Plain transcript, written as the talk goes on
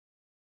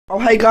Oh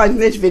hey guys, in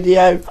this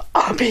video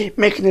I'll be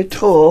making a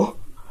tour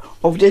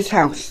of this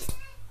house.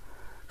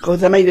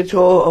 Because I made a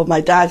tour of my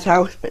dad's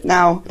house, but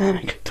now I'm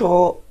making a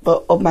tour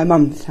of my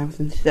mum's house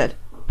instead.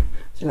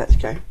 So let's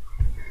go.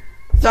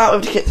 Start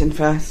with the kitchen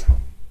first.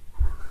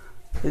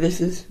 So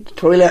this is the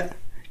toilet,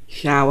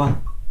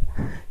 shower.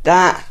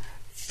 That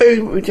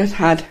food we just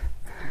had,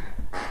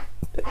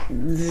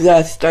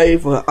 the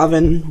stove or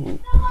oven or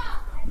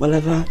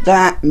whatever.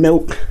 That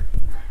milk.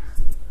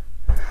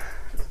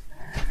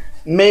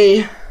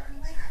 Me.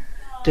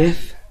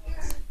 This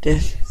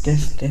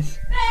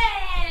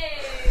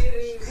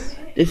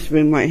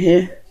room right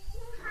here.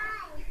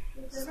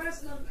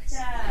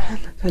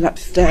 Then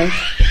upstairs.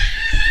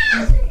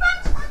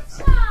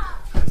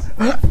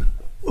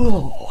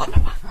 Oh.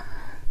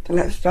 So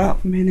let's start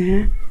from in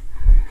here.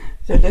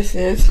 So this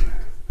is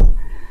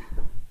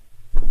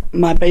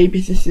my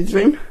baby sister's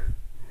room.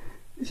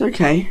 It's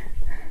okay.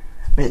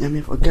 Wait, let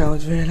me for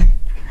girls really.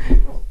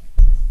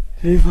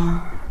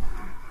 Hoover.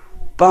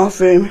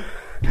 Bathroom.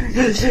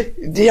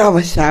 The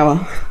other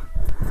shower.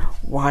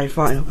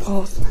 Wi-Fi of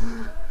course.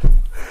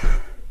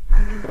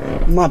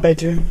 My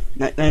bedroom.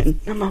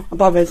 No,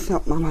 above it's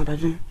not my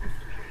bedroom.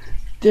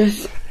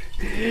 This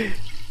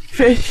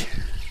fish.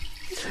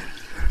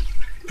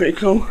 Pretty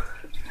cool.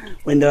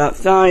 Window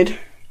outside.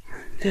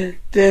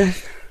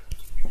 This.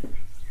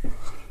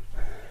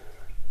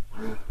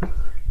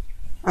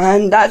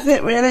 And that's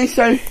it really.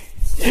 So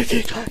if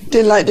you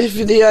did like this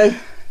video,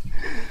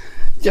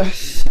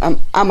 just and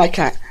my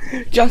cat,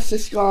 just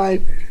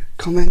subscribe,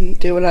 comment,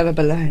 do whatever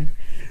below.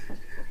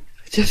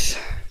 Just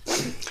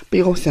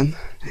be awesome.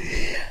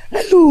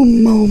 Hello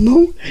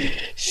Momo.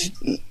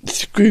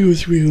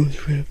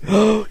 Squiggle.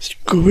 Oh,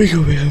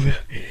 squiggle.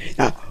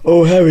 Now,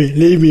 oh Harry,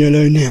 leave me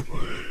alone now.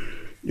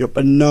 Your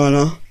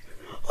banana.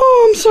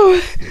 Oh, I'm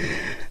sorry.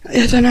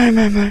 I don't know,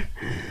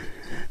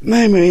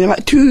 Momo,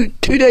 like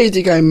two days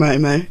ago,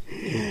 Momo,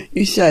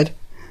 you said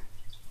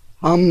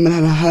I'm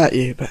gonna hurt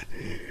you, but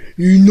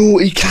you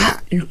naughty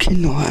cat, you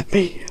cannot hurt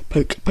me.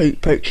 Poke.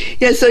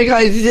 Yeah, so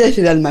guys, this is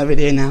the end of my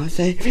video now.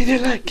 So if you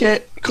did like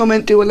it,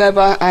 comment, do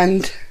whatever,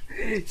 and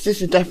this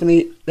is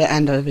definitely the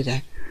end of the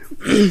video.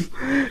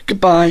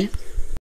 Goodbye.